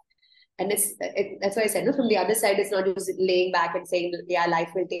path. And that's why I said, no, from the other side, it's not just laying back and saying, yeah, life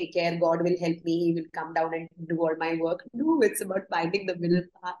will take care, God will help me, He will come down and do all my work. No, it's about finding the middle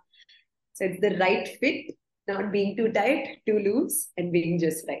path. So it's the right fit, not being too tight, too loose, and being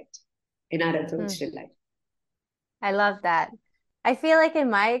just right in our approach to life. I love that. I feel like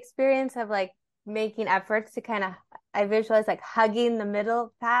in my experience of like making efforts to kind of, I visualize like hugging the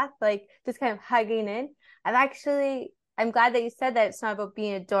middle path, like just kind of hugging in. I'm glad that you said that it's not about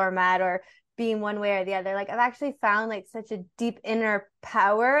being a doormat or being one way or the other. Like I've actually found like such a deep inner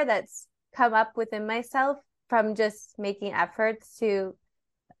power that's come up within myself from just making efforts to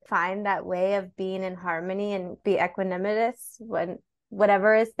find that way of being in harmony and be equanimous when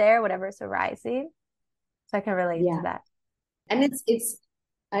whatever is there, whatever is arising. So I can relate to that. And it's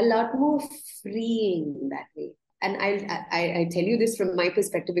a lot more freeing that way. And I tell you this from my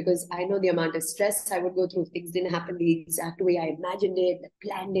perspective because I know the amount of stress I would go through if things didn't happen the exact way I imagined it,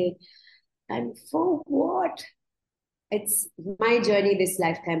 planned it. And for what? It's my journey this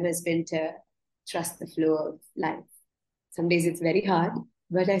lifetime has been to trust the flow of life. Some days it's very hard,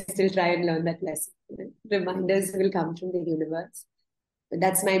 but I still try and learn that lesson. Reminders will come from the universe. But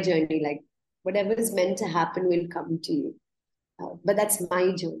that's my journey. Like whatever is meant to happen will come to you. But that's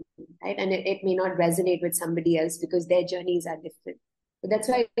my journey, right? And it may not resonate with somebody else because their journeys are different. But that's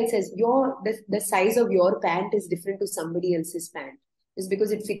why it says the size of your pant is different to somebody else's pant. Just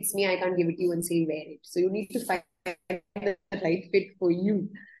because it fits me, I can't give it to you and say wear it. So you need to find the right fit for you.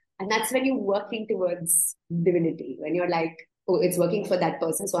 And that's when you're working towards divinity. When you're like, oh, it's working for that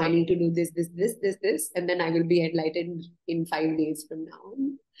person, so I need to do this, and then I will be enlightened in 5 days from now.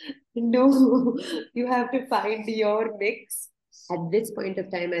 No, you have to find your mix at this point of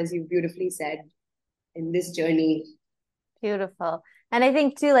time, as you beautifully said, in this journey. Beautiful. And I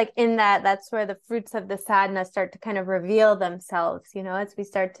think too, like in that's where the fruits of the sadness start to kind of reveal themselves, as we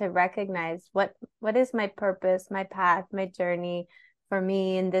start to recognize what is my purpose, my path, my journey for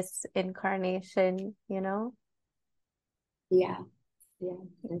me in this incarnation, Yeah,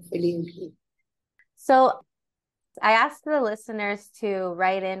 I fully agree. So I asked the listeners to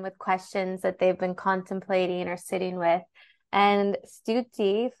write in with questions that they've been contemplating or sitting with. And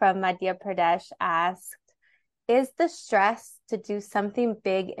Stuti from Madhya Pradesh asked, is the stress to do something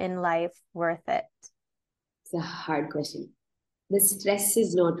big in life worth it? It's a hard question. The stress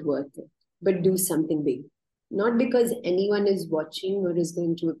is not worth it, but do something big. Not because anyone is watching or is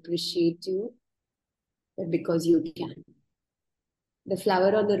going to appreciate you, but because you can. The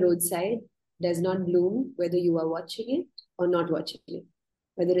flower on the roadside does not bloom whether you are watching it or not watching it.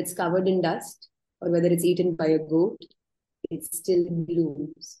 Whether it's covered in dust or whether it's eaten by a goat, it still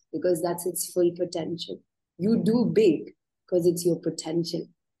blooms because that's its full potential. You do big because it's your potential,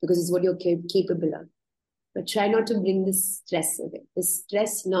 because it's what you're capable of. But try not to bring the stress of it. The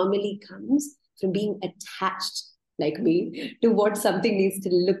stress normally comes from being attached, like me, to what something needs to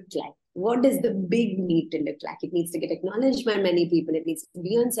look like. What does the big need to look like? It needs to get acknowledged by many people. It needs to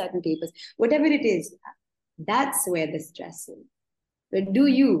be on certain papers. Whatever it is, that's where the stress is. But do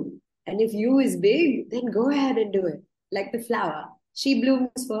you. And if you is big, then go ahead and do it. Like the flower. She blooms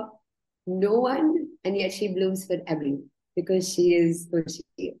for no one, and yet she blooms for everyone because she is who she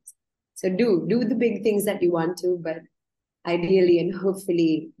is. So do the big things that you want to, but ideally and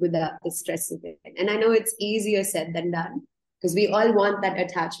hopefully without the stress of it. And I know it's easier said than done because we all want that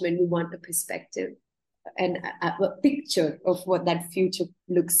attachment. We want a perspective and a picture of what that future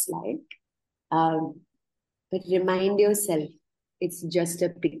looks like. But remind yourself, it's just a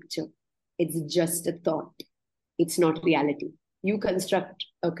picture. It's just a thought. It's not reality. You construct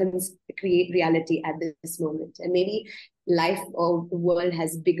or create reality at this moment. And maybe life or the world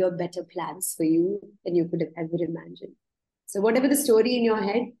has bigger, better plans for you than you could have ever imagined. So whatever the story in your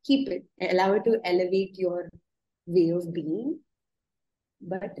head, keep it. Allow it to elevate your way of being.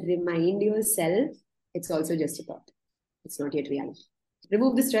 But remind yourself, it's also just a thought. It's not yet reality.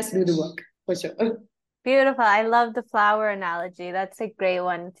 Remove the stress, do the work, for sure. Beautiful. I love the flower analogy. That's a great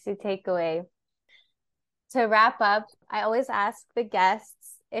one to take away. To wrap up, I always ask the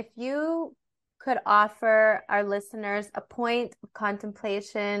guests, if you could offer our listeners a point of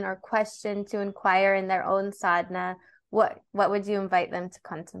contemplation or question to inquire in their own sadhana, what would you invite them to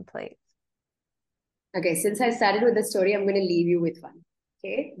contemplate? Okay, since I started with the story, I'm going to leave you with one.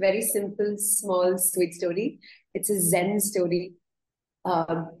 Okay, very simple, small, sweet story. It's a Zen story.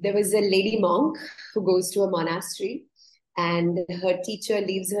 There was a lady monk who goes to a monastery And her teacher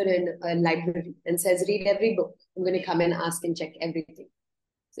leaves her in a library and says, read every book. I'm going to come and ask and check everything.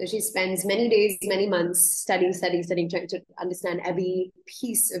 So she spends many days, many months studying, trying to understand every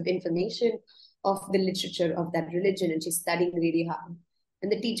piece of information of the literature of that religion. And she's studying really hard.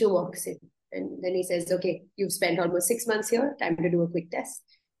 And the teacher walks in. And then he says, okay, you've spent almost 6 months here. Time to do a quick test.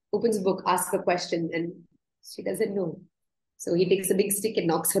 Opens a book, asks a question, and she doesn't know. So he takes a big stick and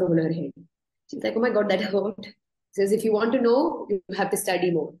knocks her on her head. She's like, oh my God, that hurt. Says, if you want to know, you have to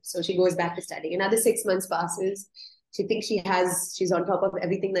study more. So she goes back to studying. Another 6 months passes. She thinks she's on top of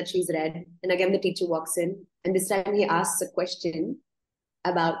everything that she's read. And again, the teacher walks in. And this time he asks a question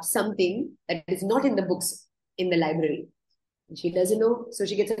about something that is not in the books in the library. And she doesn't know. So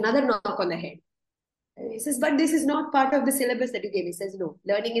she gets another knock on the head. And he says, but this is not part of the syllabus that you gave. He says, no,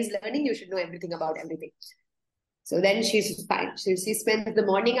 learning is learning. You should know everything about everything. So then she's fine. She spends the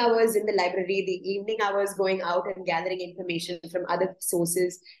morning hours in the library, the evening hours going out and gathering information from other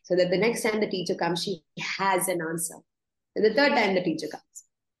sources so that the next time the teacher comes, she has an answer. And the third time the teacher comes,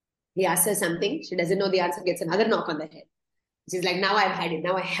 he asks her something. She doesn't know the answer, gets another knock on the head. She's like, now I've had it.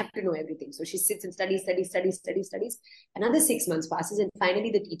 Now I have to know everything. So she sits and studies. Another 6 months passes and finally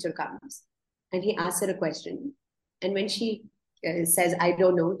the teacher comes and he asks her a question. And when she says, I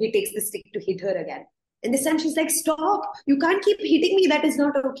don't know, he takes the stick to hit her again. And this time she's like, stop, you can't keep hitting me. That is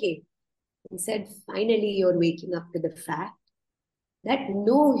not okay. He said, finally, you're waking up to the fact that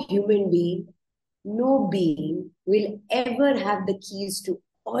no human being, no being will ever have the keys to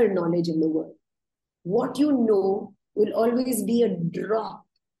all knowledge in the world. What you know will always be a drop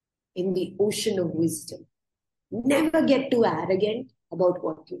in the ocean of wisdom. Never get too arrogant about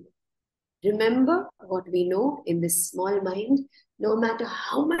what you know. Remember what we know in this small mind, no matter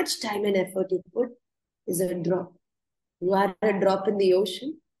how much time and effort you put, is a drop. You are a drop in the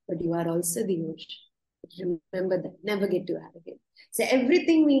ocean, but you are also the ocean. Remember that. Never get too arrogant. So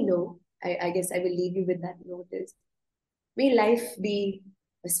everything we know, I guess I will leave you with that note is, may life be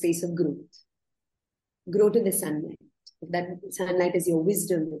a space of growth. Grow to the sunlight. If that sunlight is your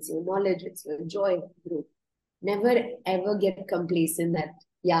wisdom, it's your knowledge, it's your joy, grow. Never ever get complacent that,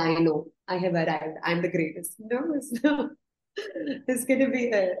 yeah, I know, I have arrived, I'm the greatest. No, it's not. It's going to be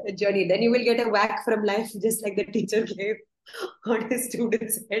a journey. Then you will get a whack from life, just like the teacher gave on his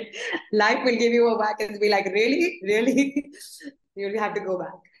students' head. Life will give you a whack and be like, really? Really? You'll have to go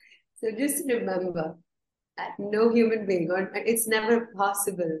back. So just remember that no human being, or it's never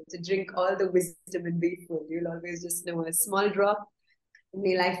possible to drink all the wisdom and be full. You'll always just know a small drop.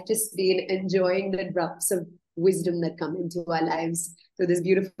 May life just be enjoying the drops of wisdom that come into our lives. So this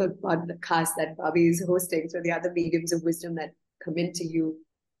beautiful podcast that Bobby is hosting, so the other mediums of wisdom that come into you,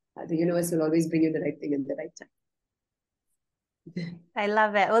 the universe will always bring you the right thing at the right time. I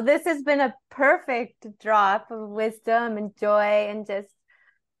love it. Well, this has been a perfect drop of wisdom and joy and just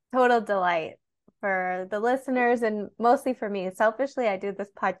total delight for the listeners and mostly for me. Selfishly, I do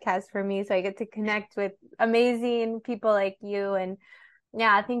this podcast for me, so I get to connect with amazing people like you. And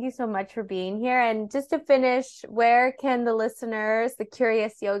yeah, thank you so much for being here. And just to finish, where can the listeners, the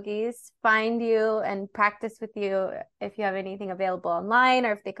curious yogis, find you and practice with you if you have anything available online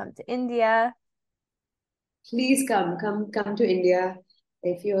or if they come to India? Please come to India.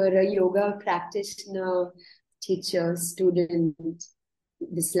 If you're a yoga practitioner, teacher, student,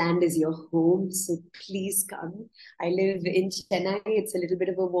 this land is your home, so please come. I live in Chennai. It's a little bit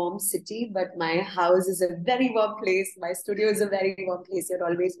of a warm city, but my house is a very warm place. My studio is a very warm place. You're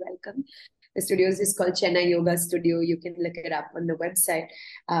always welcome. The studio is called Chennai Yoga Studio. You can look it up on the website,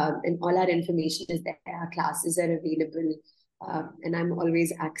 and all our information is there. Our classes are available, and I'm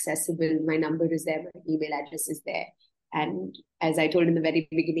always accessible. My number is there. My email address is there. And as I told in the very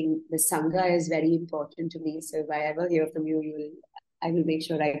beginning, the Sangha is very important to me. So if I ever hear from you, I will make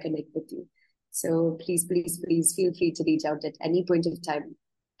sure I connect with you. So please feel free to reach out at any point of time.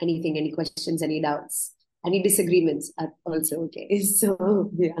 Anything, any questions, any doubts, any disagreements are also okay. So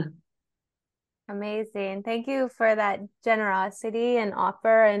yeah. Amazing. Thank you for that generosity and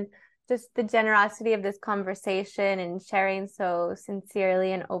offer and just the generosity of this conversation and sharing so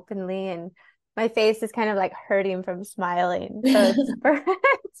sincerely and openly. And my face is kind of like hurting from smiling. So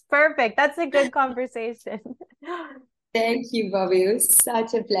it's perfect. That's a good conversation. Thank you, Bobby. It was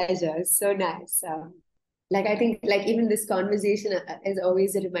such a pleasure. So nice. I think even this conversation is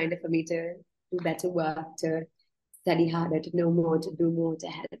always a reminder for me to do better work, to study harder, to know more, to do more, to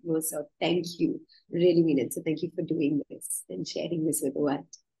help more. So thank you. Really mean it. So thank you for doing this and sharing this with the world.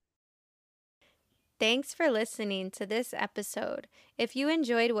 Thanks for listening to this episode. If you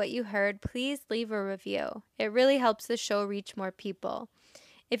enjoyed what you heard, please leave a review. It really helps the show reach more people.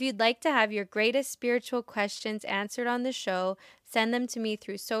 If you'd like to have your greatest spiritual questions answered on the show, send them to me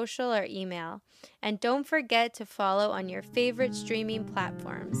through social or email. And don't forget to follow on your favorite streaming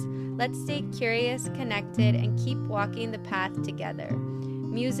platforms. Let's stay curious, connected, and keep walking the path together.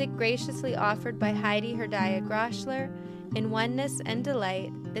 Music graciously offered by Heidi Herdaya Groschler. In oneness and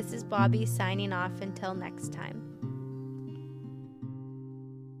delight, this is Bobby signing off until next time.